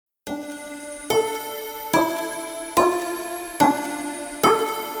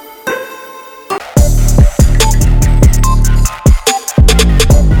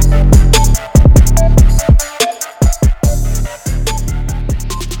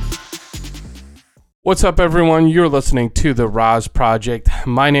What's up, everyone? You're listening to the RAS Project.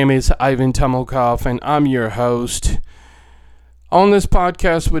 My name is Ivan Temilkov, and I'm your host. On this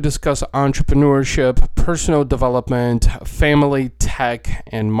podcast, we discuss entrepreneurship, personal development, family, tech,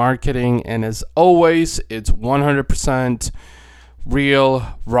 and marketing. And as always, it's 100%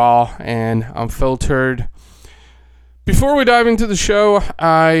 real, raw, and unfiltered. Before we dive into the show,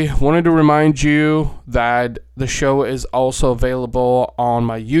 I wanted to remind you that the show is also available on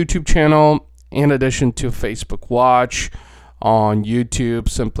my YouTube channel. In addition to Facebook Watch on YouTube,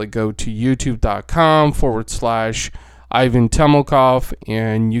 simply go to youtube.com/Ivan Temilkov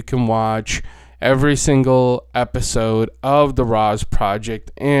and you can watch every single episode of the RAS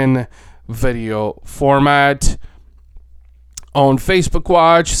Project in video format. On Facebook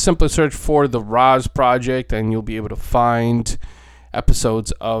Watch, simply search for the RAS Project and you'll be able to find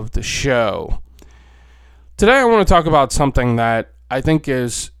episodes of the show. Today I want to talk about something that I think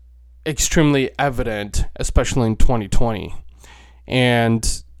is extremely evident, especially in 2020.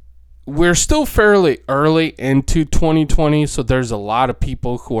 And we're still fairly early into 2020, so there's a lot of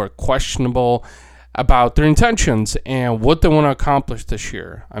people who are questionable about their intentions and what they want to accomplish this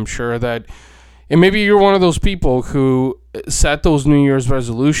year. I'm sure that, and maybe you're one of those people who set those New Year's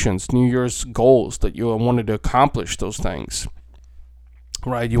resolutions, New Year's goals, that you wanted to accomplish those things,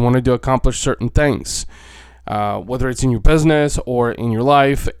 right? You wanted to accomplish certain things. Whether it's in your business or in your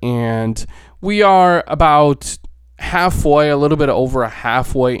life. And we are about halfway, a little bit over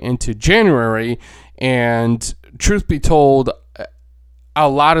halfway into January. And truth be told, a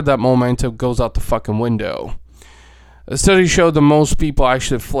lot of that momentum goes out the fucking window. A study showed that most people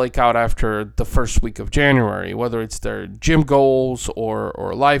actually flake out after the first week of January, whether it's their gym goals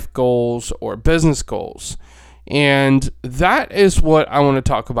or life goals or business goals. And that is what I want to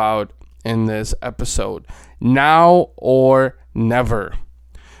talk about in this episode. Now or never.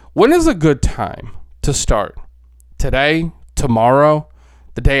 When is a good time to start? Today? Tomorrow?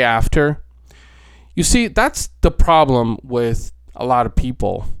 The day after? You see, that's the problem with a lot of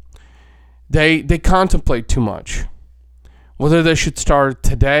people. They contemplate too much. Whether they should start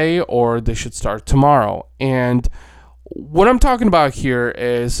today or they should start tomorrow. And what I'm talking about here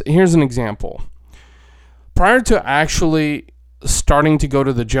is, here's an example. Prior to actually starting to go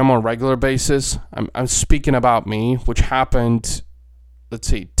to the gym on a regular basis, I'm speaking about me, which happened,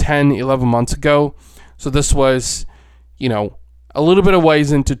 10, 11 months ago. So this was, a little bit of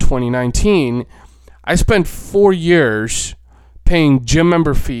ways into 2019. I spent 4 years paying gym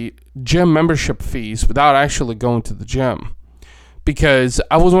membership fees without actually going to the gym. Because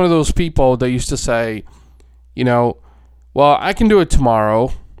I was one of those people that used to say, well, I can do it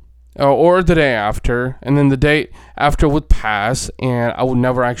tomorrow, or the day after, and then the day after would pass, and I would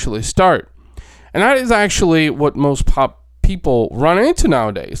never actually start. And that is actually what most people run into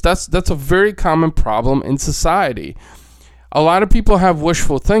nowadays. That's a very common problem in society. A lot of people have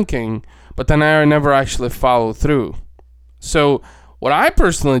wishful thinking, but then I never actually follow through. So what I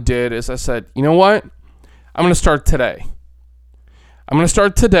personally did is I said, you know what? I'm going to start today. I'm going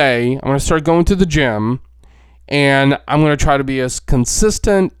to start going to the gym. And I'm going to try to be as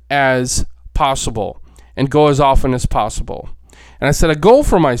consistent as possible and go as often as possible. And I set a goal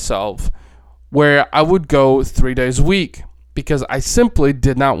for myself where I would go 3 days a week because I simply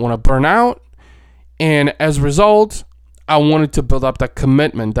did not want to burn out. And as a result, I wanted to build up that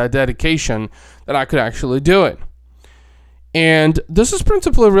commitment, that dedication that I could actually do it. And this is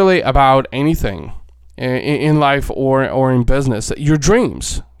principally really about anything in life or in business. Your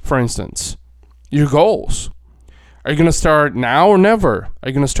dreams, for instance, your goals. Are you going to start now or never? Are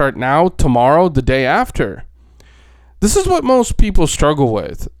you going to start now, tomorrow, the day after? This is what most people struggle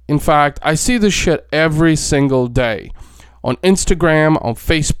with. In fact, I see this shit every single day. On Instagram, on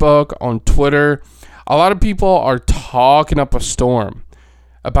Facebook, on Twitter. A lot of people are talking up a storm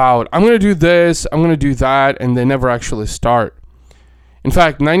about, I'm going to do this, I'm going to do that, and they never actually start. In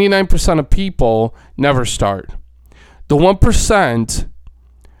fact, 99% of people never start. The 1%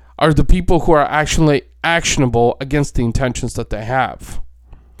 are the people who are actually actionable against the intentions that they have.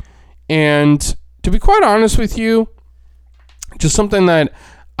 And to be quite honest with you, just something that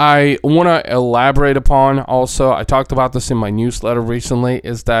I want to elaborate upon also, I talked about this in my newsletter recently,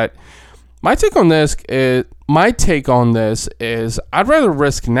 is that my take on this is I'd rather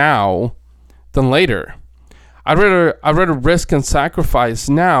risk now than later. I'd rather risk and sacrifice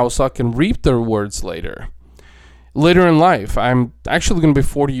now so I can reap the rewards later. Later in life, I'm actually going to be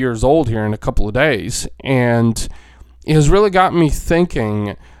 40 years old here in a couple of days, and it has really got me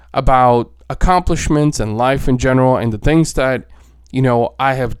thinking about accomplishments and life in general and the things that,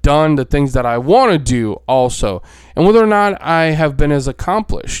 I have done, the things that I want to do also, and whether or not I have been as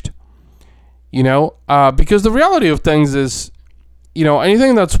accomplished. because the reality of things is,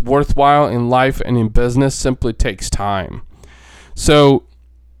 anything that's worthwhile in life and in business simply takes time. So,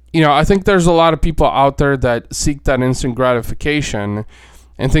 I think there's a lot of people out there that seek that instant gratification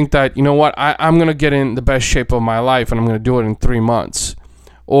and think that, I'm going to get in the best shape of my life and I'm going to do it in 3 months.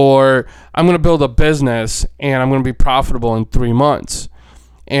 Or I'm going to build a business and I'm going to be profitable in 3 months.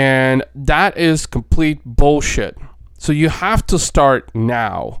 And that is complete bullshit. So you have to start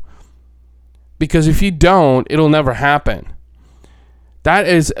now. Because if you don't, it'll never happen. That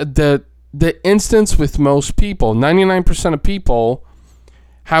is the instance with most people. 99% of people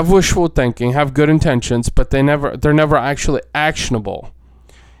have wishful thinking, have good intentions, but they're never actually actionable.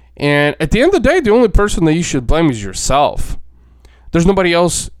 And at the end of the day, the only person that you should blame is yourself. There's nobody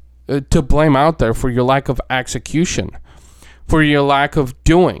else to blame out there for your lack of execution, for your lack of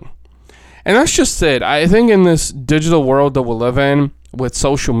doing. And that's just it. I think in this digital world that we live in with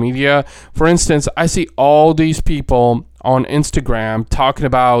social media, for instance, I see all these people on Instagram talking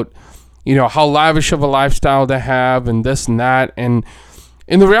about, how lavish of a lifestyle they have and this and that. And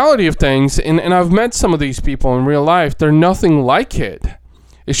in the reality of things, and I've met some of these people in real life, they're nothing like it.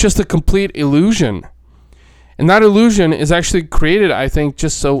 It's just a complete illusion. And that illusion is actually created, I think,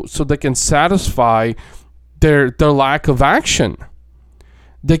 just so they can satisfy their lack of action.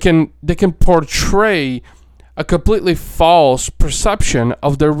 They can portray a completely false perception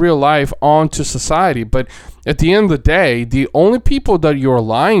of their real life onto society. But at the end of the day, the only people that you're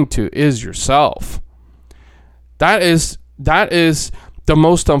lying to is yourself. That is the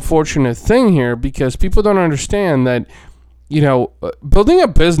most unfortunate thing here, because people don't understand that, building a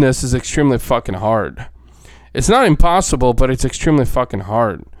business is extremely fucking hard. It's not impossible, but it's extremely fucking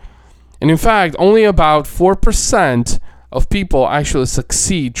hard. And in fact, only about 4% of people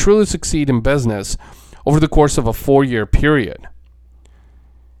actually truly succeed in business over the course of a 4-year period.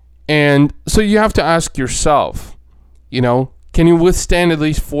 And so you have to ask yourself, can you withstand at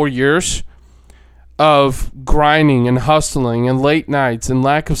least 4 years of grinding and hustling and late nights and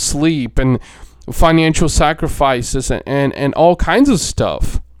lack of sleep and financial sacrifices and all kinds of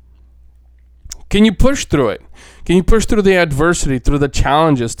stuff? Can you push through it? Can you push through the adversity, through the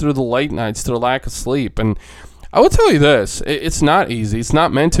challenges, through the late nights, through the lack of sleep? And I will tell you this, it's not easy. It's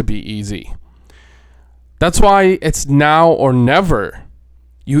not meant to be easy. That's why it's now or never.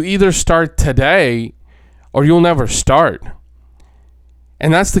 You either start today or you'll never start.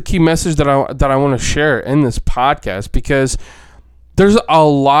 And that's the key message that I want to share in this podcast, because there's a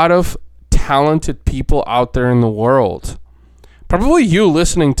lot of talented people out there in the world. Probably you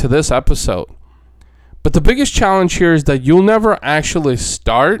listening to this episode. But the biggest challenge here is that you'll never actually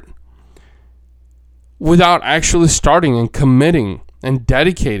start without actually starting and committing and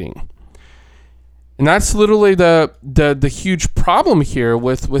dedicating. And that's literally the huge problem here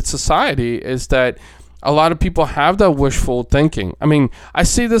with society, is that a lot of people have that wishful thinking. I mean, I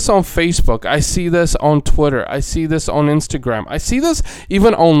see this on Facebook. I see this on Twitter. I see this on Instagram. I see this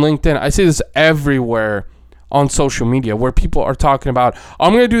even on LinkedIn. I see this everywhere on social media, where people are talking about,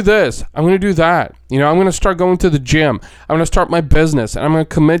 I'm going to do this, I'm going to do that. I'm going to start going to the gym. I'm going to start my business and I'm going to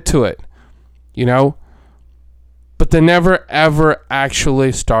commit to it. But they never, ever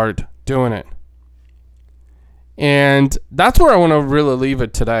actually start doing it. And that's where I want to really leave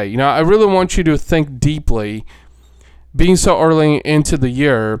it today. I really want you to think deeply, being so early into the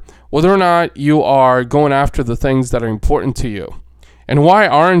year, whether or not you are going after the things that are important to you. And why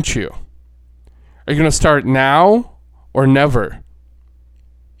aren't you? Are you going to start now or never?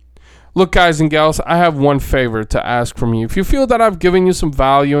 Look, guys and gals, I have one favor to ask from you. If you feel that I've given you some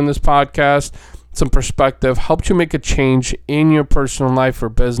value in this podcast, some perspective, helped you make a change in your personal life or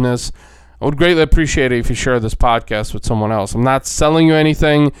business, I would greatly appreciate it if you share this podcast with someone else. I'm not selling you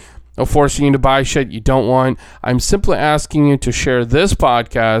anything or forcing you to buy shit you don't want. I'm simply asking you to share this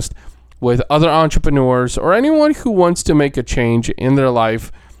podcast with other entrepreneurs or anyone who wants to make a change in their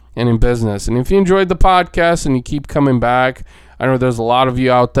life and in business. And if you enjoyed the podcast and you keep coming back, I know there's a lot of you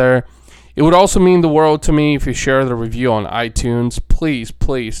out there. It would also mean the world to me if you share the review on iTunes.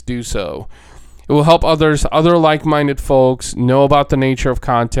 Please do so. It will help other like-minded folks know about the nature of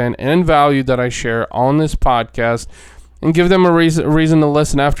content and value that I share on this podcast, and give them a reason to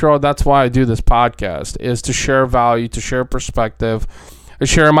listen. After all, that's why I do this podcast, is to share value, to share perspective, to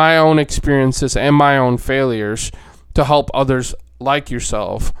share my own experiences and my own failures, to help others like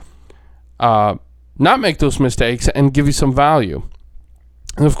yourself not make those mistakes and give you some value.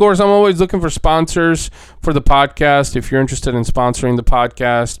 And of course, I'm always looking for sponsors for the podcast. If you're interested in sponsoring the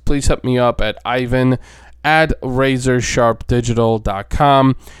podcast, please hit me up at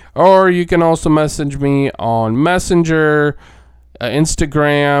ivan@razorsharpdigital.com, or you can also message me on Messenger,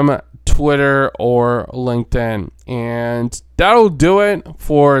 Instagram, Twitter, Twitter or LinkedIn. And that'll do it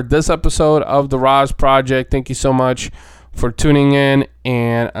for this episode of the RAS Project. Thank you so much for tuning in.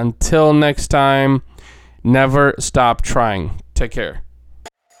 And until next time, never stop trying. Take care.